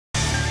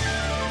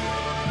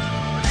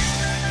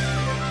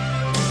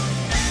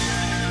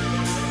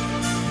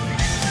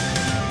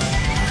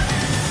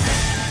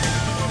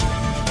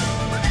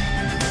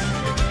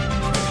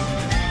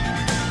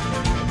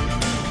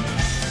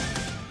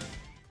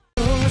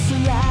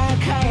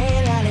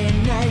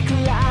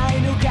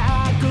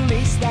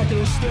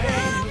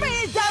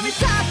涙見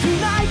たく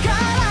ないから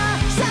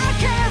叫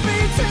び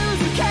続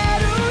け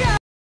るよ。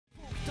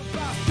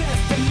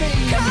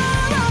可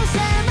能性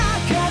ば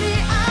かり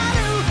ある。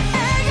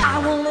 I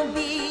wanna be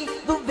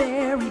the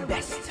very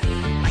best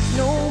like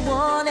no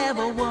one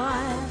ever was.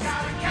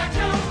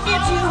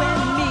 It's you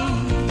and me.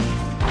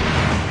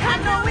 I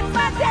know it's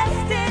my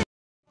destiny.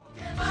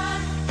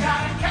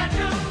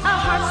 Our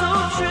hearts so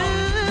true.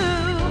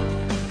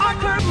 Our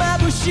curve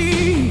眩し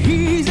い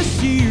日差し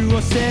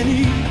を背に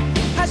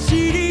走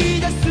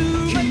り出す。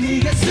君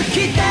が好き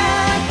だ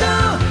と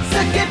叫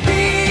び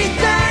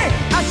たい。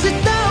明日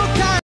を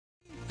壊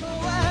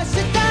し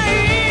たい。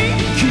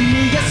君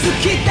が好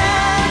きだ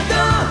と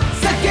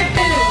叫び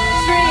たい。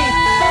 3,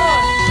 4,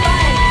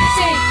 5,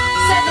 6,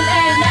 7,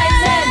 8, 9,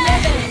 10,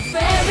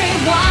 11.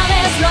 Everyone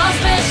is not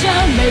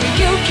special. Maybe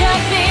you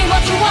can't be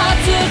what you want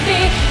to be.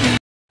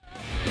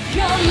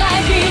 Your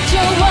life is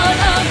your one,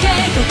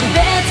 okay. 特別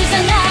じゃ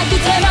なく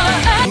ても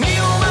君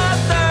を待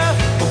った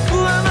僕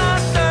は待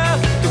った。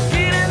途切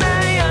れな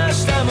い明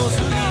日も過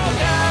ぎる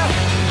が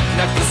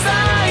泣く際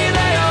だ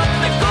よっ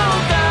て後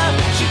悔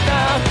した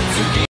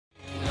次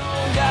逃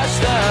し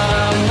た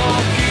も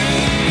う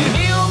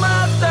君を待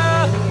った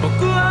僕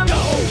は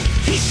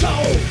悲壮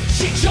史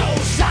上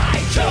最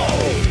強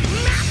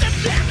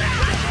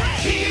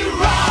ヒーロ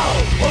ー。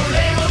俺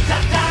を称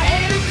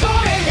える声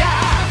が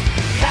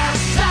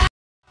傘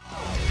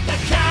だ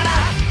から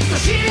人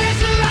知れ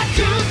ず悪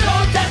と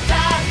戦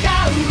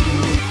う。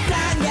弾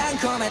丸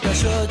込めた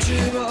焼酎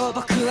を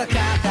僕は片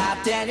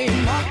手に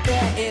持って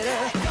いる。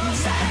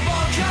さあ僕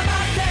は待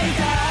ってい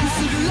た。薄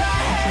暗い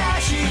部屋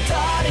一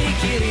人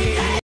きり。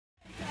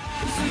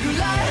薄暗い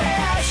部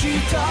屋一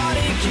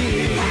人き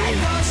り。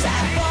さあ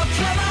僕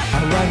は待ってい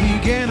た。淡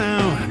いげな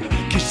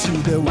キス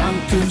でワン、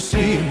ツー、ス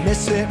リー目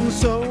線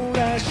そ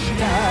らし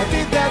たデ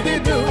ィダデ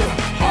ィドゥ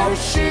欲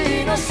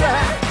しいのさ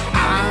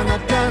あな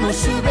たの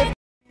すべて。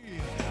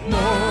も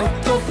っ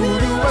と震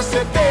わ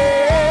せて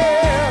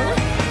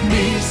見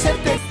せ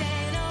て。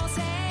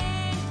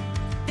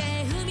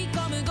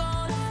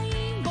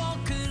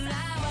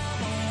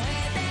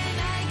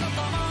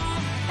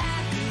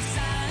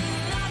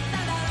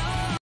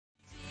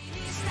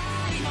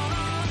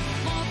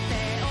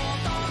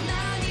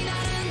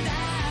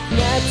夏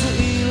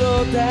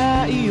色太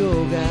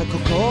陽が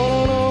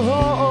心の方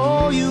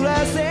を揺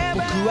らせ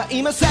ば。僕は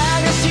今探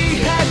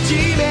し始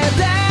め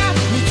た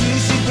水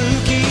しぶ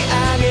き上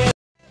げ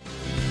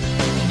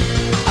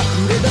溢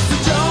れ出す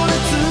情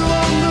熱を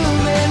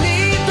胸に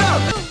と。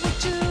宇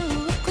宙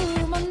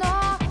雲の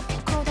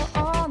鼓動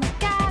の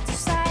数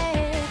さえ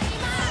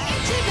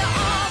1秒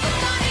ご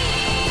とに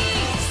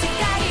世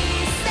界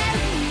線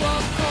を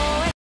越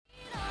える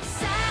さ。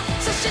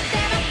そして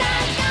また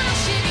悲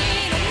しみ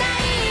のな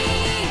い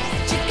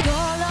泥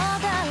だ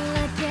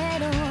らけ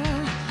の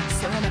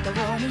そなた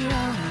を見よう。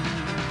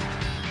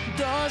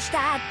どうした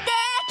って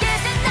消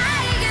せな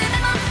い夢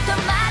も止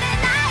まれ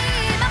ない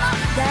今も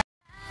何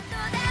度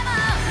でも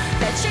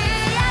立ち上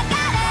が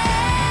れ。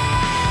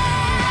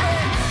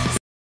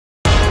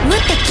無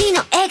敵の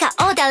笑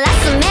顔だらす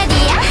メデ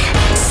ィア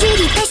知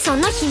りたいそ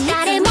の日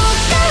誰もが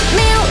目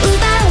を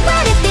奪わ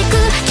れてく。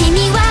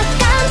君は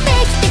完璧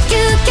で究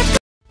極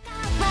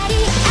変わり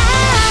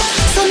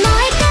その笑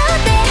顔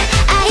で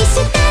愛して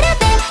る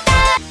べた。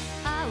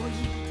青い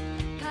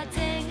風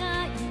が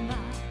今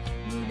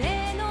胸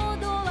の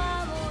ドア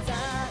を残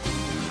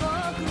酷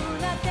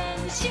な天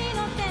使の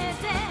手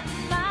で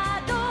窓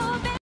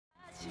辺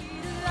走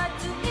る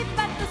熱いパ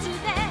トス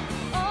で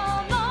思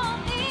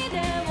い出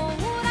を裏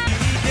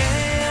出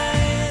会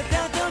えた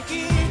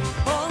時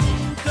本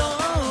当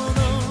の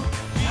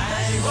I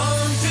want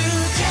to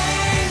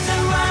change the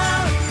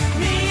world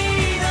み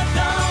んなと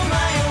迷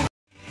う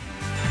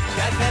形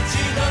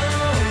ど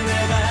れ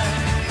ば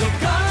ど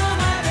こ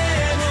まで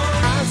も。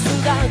明日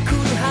が来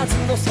るはず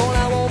の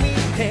空を見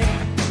て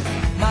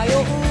迷う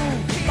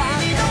場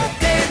に乗っ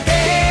てて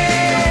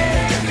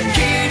切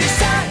り裂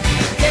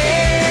いて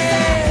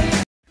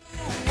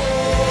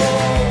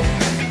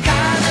悲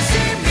し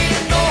み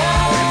の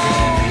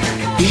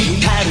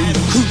光る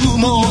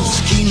雲突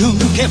き抜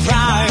け Fly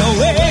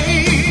away へ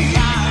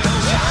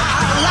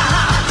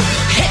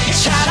っ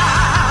ちゃら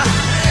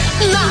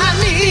何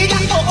が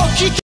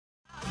起きて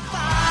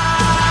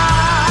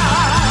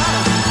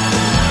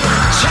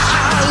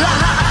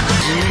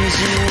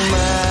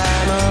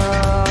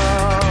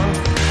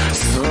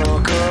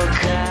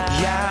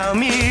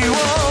闇を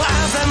欺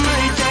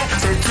いて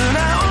切な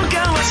を交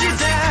わし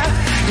て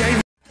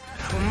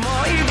思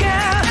いが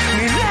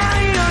未来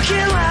を開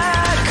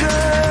く。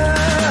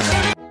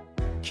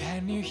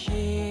 Can you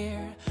hear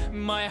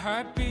my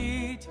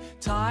heartbeat?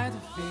 Tired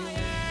of feeling.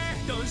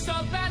 Don't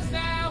stop us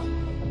now.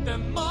 The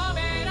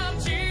moment of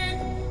June,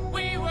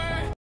 we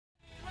were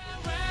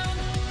around.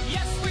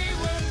 Yes, we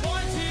were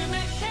born to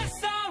make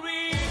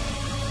history.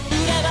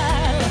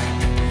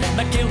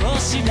 負けを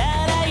知ら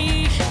ない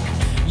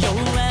弱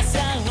さ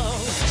を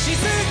静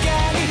か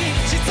に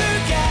静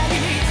かに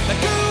幕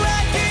開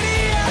けに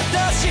落と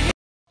し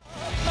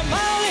守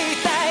り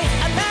たい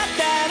あなた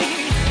に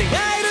出会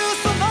える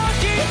その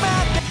日ま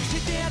で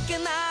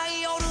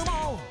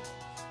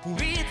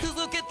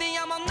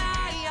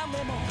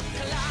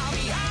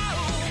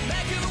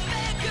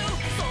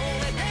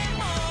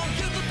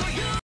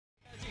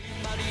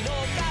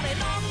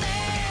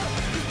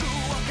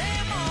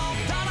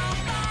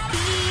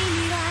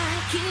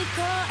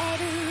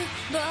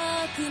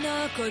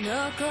声が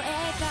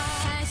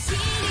走り出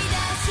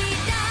し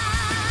た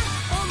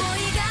想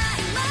いが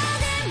今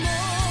でも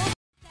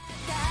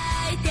叩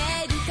いて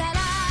るから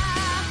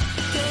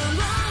今日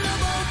の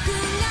僕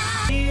が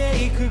右へ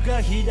行くか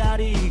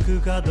左行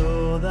くかど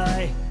う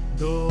だい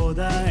どう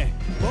だい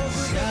僕が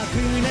灼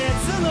熱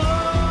の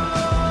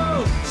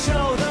衝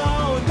動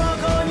ど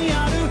こにあ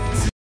る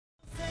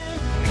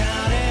枯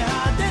れ果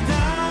てた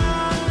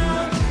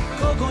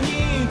ここ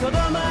にとど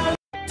まる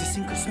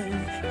生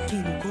き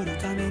残る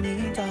ため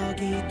にた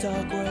ぎった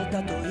声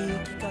だと言い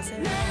聞かせ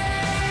る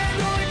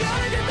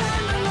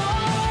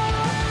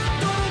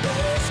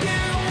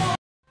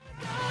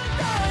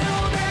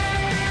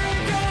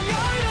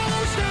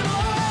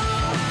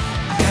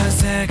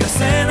風が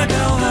背中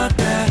を張っ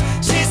て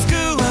しつく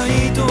は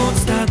糸を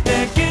伝って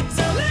きっ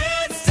と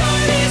Let's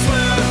start this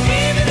world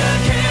Even I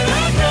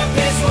cannot stop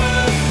this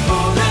world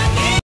All I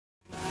need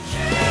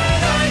な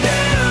いで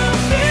よ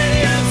目に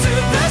映っ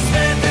た全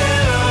て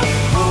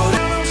を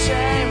No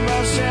shame, no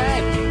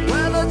shame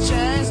When the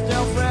chains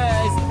don't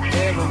phrase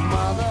Every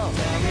mother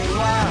Tell me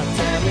why,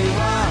 tell me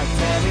why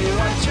Tell me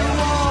what you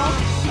want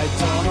I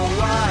don't know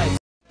why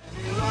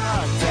Tell me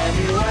why, tell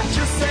me what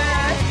you say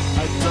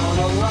I don't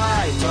know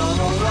why, don't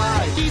know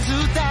why 傷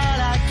だ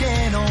らけ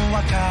の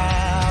若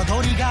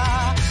鳥が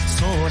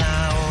空を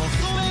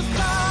飛べフ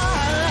ラ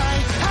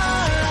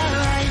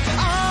イ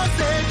汗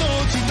と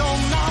血の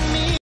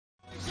波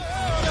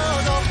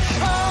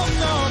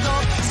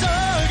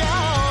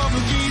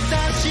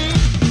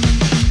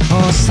お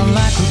そら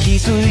く気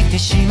づいて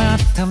しまっ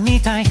たみ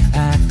たい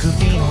あく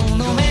び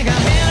の目が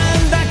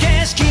選んだ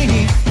景色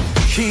に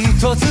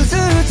一つず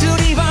つ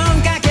リボン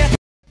かけて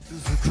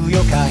続く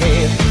よ帰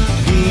り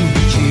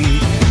道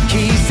季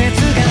節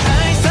が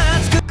挨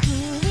拶繰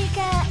り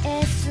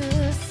返す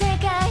世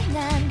界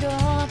何度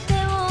で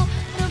も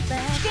のばか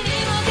り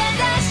もか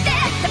ざして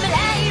ためら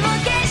いを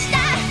消した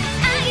あ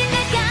げな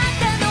かっ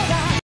たのは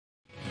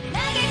嘆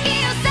き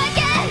を叫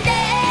んで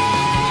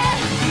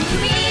踏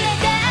み入れ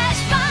たアス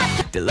ファ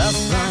ルト The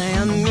last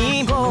line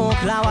に僕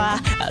らは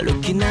歩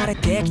き慣れ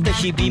てきた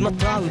日々も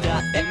とだって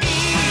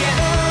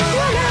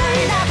笑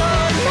いなどな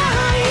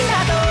いな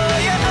ど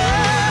よ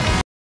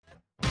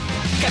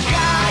輝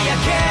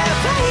け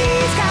たい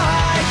つかは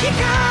光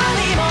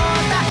も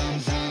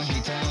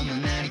人の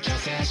なり強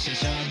制し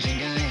精進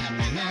がやめ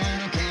ない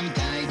のかみた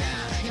いだ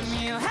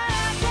闇を払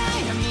って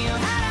闇を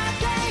払っ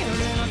て夜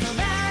の隣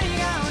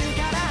が鬼か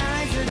ら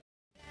合図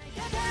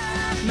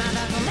まだ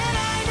止めな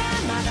いで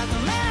まだ止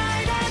めな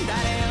いで誰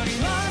より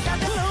も立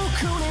て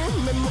6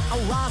年目も合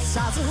わ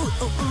さず運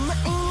命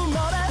に乗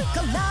れ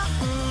絡ん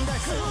で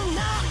繋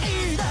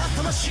いだ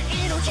魂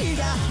の火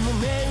が胸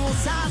を刺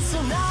す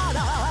なら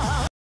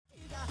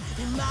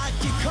今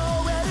聞こ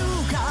える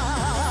か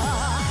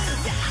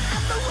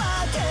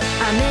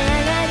雨上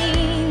がり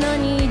の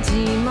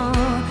虹も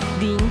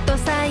凛と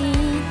咲い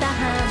た花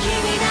君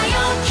だよ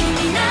君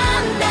な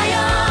んだよ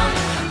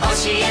教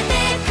えて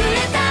くれ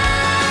た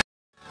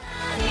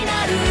にな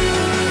る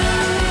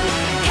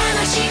悲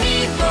しみ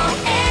を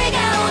笑顔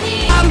に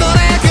アンドレ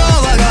今日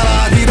はガ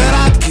ラリベラ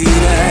ッキーで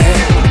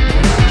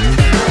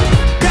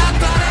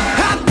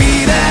ハッピー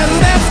で埋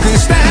め尽く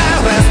して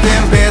Rest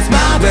in peace ま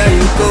で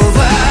行こう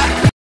ぜ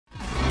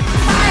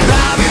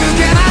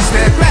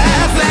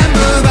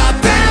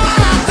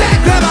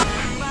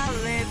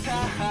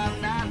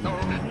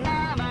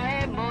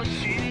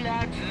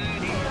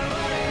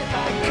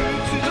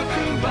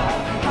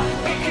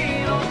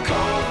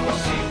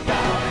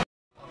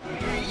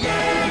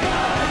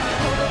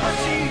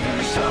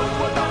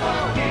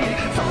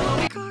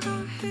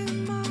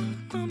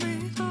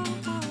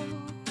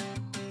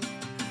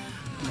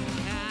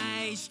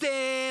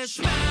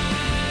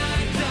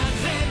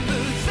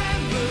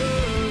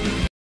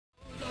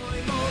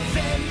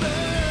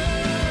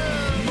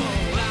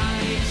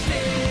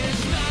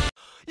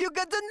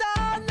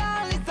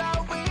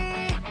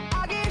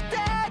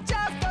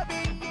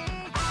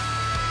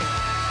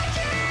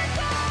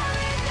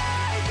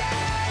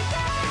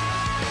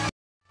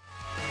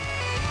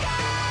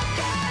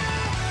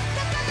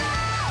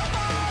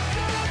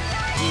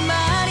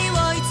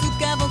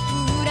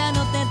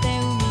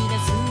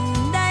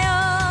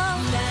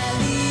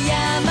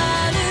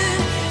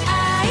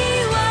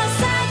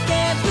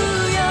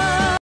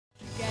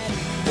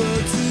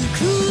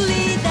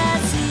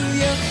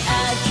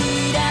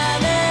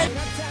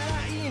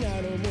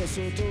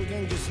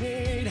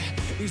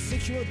一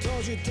石を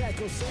閉じて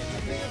こそ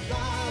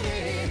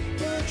Everybody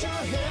Put your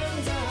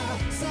hands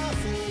up さあ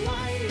フラ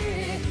イ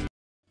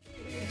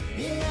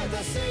未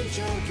だ成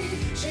長期